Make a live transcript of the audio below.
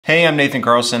Hey, I'm Nathan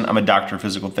Carlson. I'm a doctor of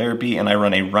physical therapy and I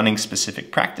run a running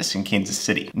specific practice in Kansas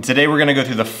City. And today we're gonna go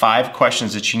through the 5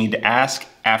 questions that you need to ask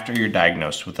after you're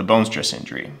diagnosed with a bone stress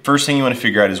injury. First thing you wanna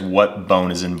figure out is what bone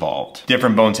is involved.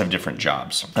 Different bones have different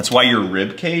jobs. That's why your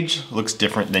rib cage looks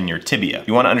different than your tibia.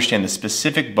 You wanna understand the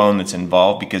specific bone that's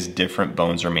involved because different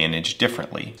bones are managed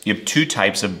differently. You have 2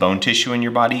 types of bone tissue in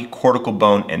your body, cortical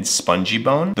bone and spongy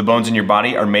bone. The bones in your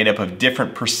body are made up of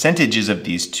different percentages of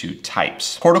these 2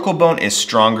 types. Cortical bone is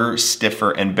stronger,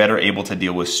 stiffer, and better able to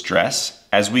deal with stress.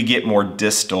 As we get more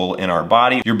distal in our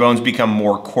body, your bones become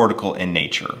more cortical in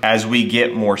nature. As we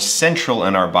get more central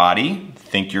in our body,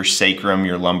 think your sacrum,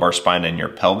 your lumbar spine, and your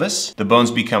pelvis, the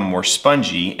bones become more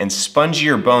spongy, and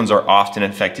spongier bones are often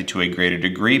affected to a greater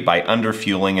degree by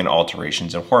underfueling and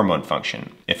alterations in hormone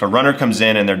function. If a runner comes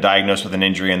in and they're diagnosed with an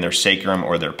injury in their sacrum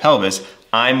or their pelvis,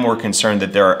 I'm more concerned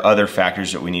that there are other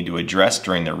factors that we need to address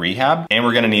during the rehab, and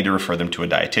we're gonna need to refer them to a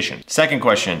dietitian. Second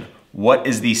question. What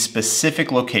is the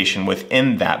specific location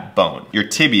within that bone? Your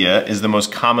tibia is the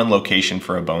most common location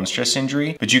for a bone stress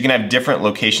injury, but you can have different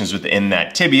locations within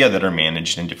that tibia that are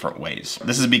managed in different ways.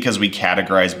 This is because we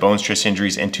categorize bone stress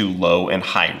injuries into low and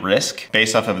high risk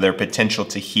based off of their potential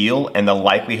to heal and the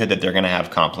likelihood that they're gonna have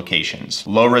complications.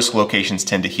 Low risk locations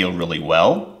tend to heal really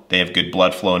well. They have good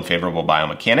blood flow and favorable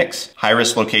biomechanics.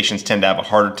 High-risk locations tend to have a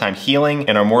harder time healing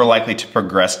and are more likely to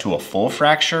progress to a full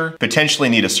fracture, potentially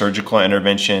need a surgical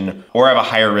intervention, or have a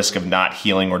higher risk of not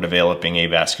healing or developing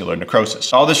avascular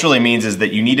necrosis. All this really means is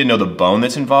that you need to know the bone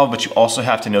that's involved, but you also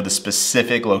have to know the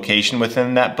specific location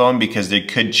within that bone because they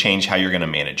could change how you're gonna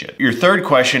manage it. Your third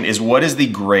question is, what is the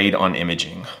grade on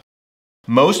imaging?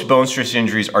 Most bone stress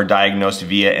injuries are diagnosed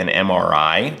via an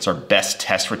MRI. It's our best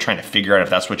test for trying to figure out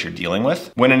if that's what you're dealing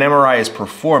with. When an MRI is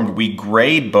performed, we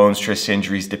grade bone stress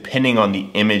injuries depending on the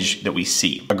image that we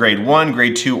see. A grade 1,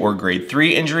 grade 2, or grade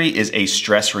 3 injury is a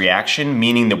stress reaction,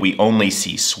 meaning that we only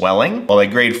see swelling, while a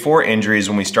grade 4 injury is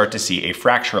when we start to see a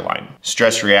fracture line.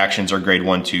 Stress reactions are grade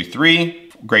 1, 2, 3.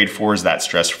 Grade 4 is that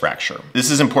stress fracture.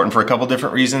 This is important for a couple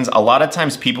different reasons. A lot of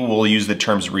times people will use the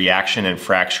terms reaction and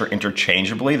fracture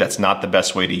interchangeably. That's not the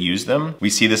best way to use them. We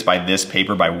see this by this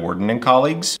paper by Warden and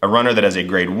colleagues. A runner that has a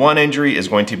grade 1 injury is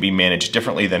going to be managed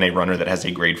differently than a runner that has a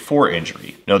grade 4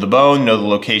 injury. Know the bone, know the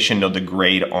location, know the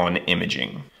grade on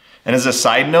imaging. And as a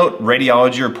side note,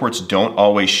 radiology reports don't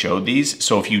always show these,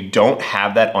 so if you don't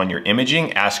have that on your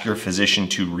imaging, ask your physician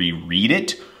to reread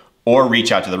it or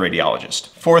reach out to the radiologist.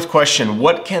 Fourth question,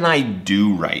 what can I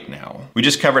do right now? We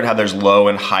just covered how there's low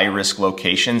and high risk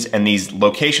locations, and these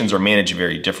locations are managed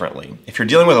very differently. If you're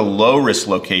dealing with a low risk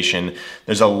location,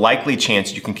 there's a likely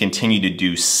chance you can continue to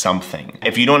do something.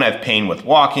 If you don't have pain with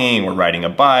walking or riding a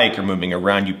bike or moving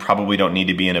around, you probably don't need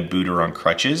to be in a boot or on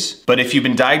crutches. But if you've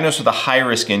been diagnosed with a high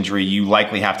risk injury, you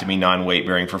likely have to be non-weight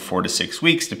bearing for 4 to 6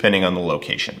 weeks, depending on the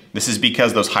location. This is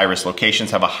because those high risk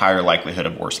locations have a higher likelihood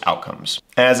of worse outcomes.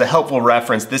 And as a helpful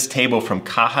reference, this table from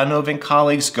Kahanov and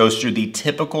colleagues goes through the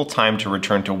typical time to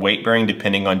return to weight bearing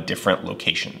depending on different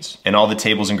locations. And all the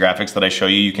tables and graphics that I show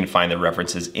you, you can find the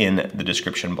references in the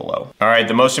description below. All right,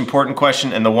 the most important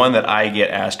question and the one that I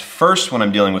get asked first when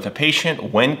I'm dealing with a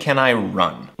patient, when can I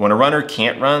run? When a runner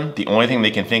can't run, the only thing they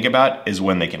can think about is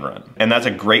when they can run. And that's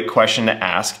a great question to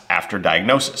ask after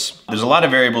diagnosis. There's a lot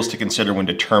of variables to consider when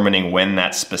determining when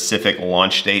that specific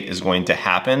launch date is going to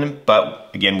happen, but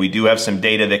again, we do have some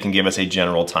data that can give us a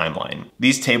general timeline.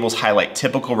 These tables highlight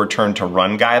typical return to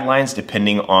run guidelines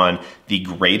depending on the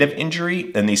grade of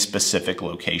injury and the specific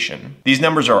location. These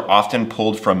numbers are often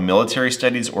pulled from military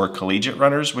studies or collegiate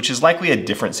runners, which is likely a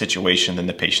different situation than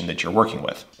the patient that you're working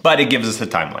with. But it gives us the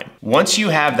timeline. Once you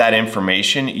have that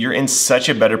information, you're in such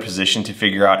a better position to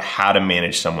figure out how to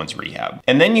manage someone's rehab.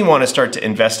 And then you want to start to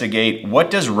investigate, what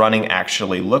does running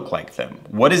actually look like then?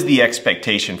 What is the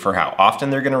expectation for how often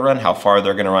they're going to run, how far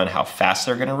they're going to run, how fast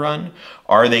they're going to run?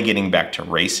 Are they getting back to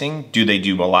racing? Do they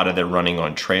do a lot of their running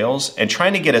on trails? And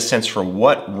trying to get a sense for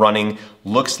what running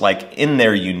looks like in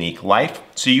their unique life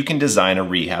so you can design a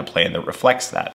rehab plan that reflects that.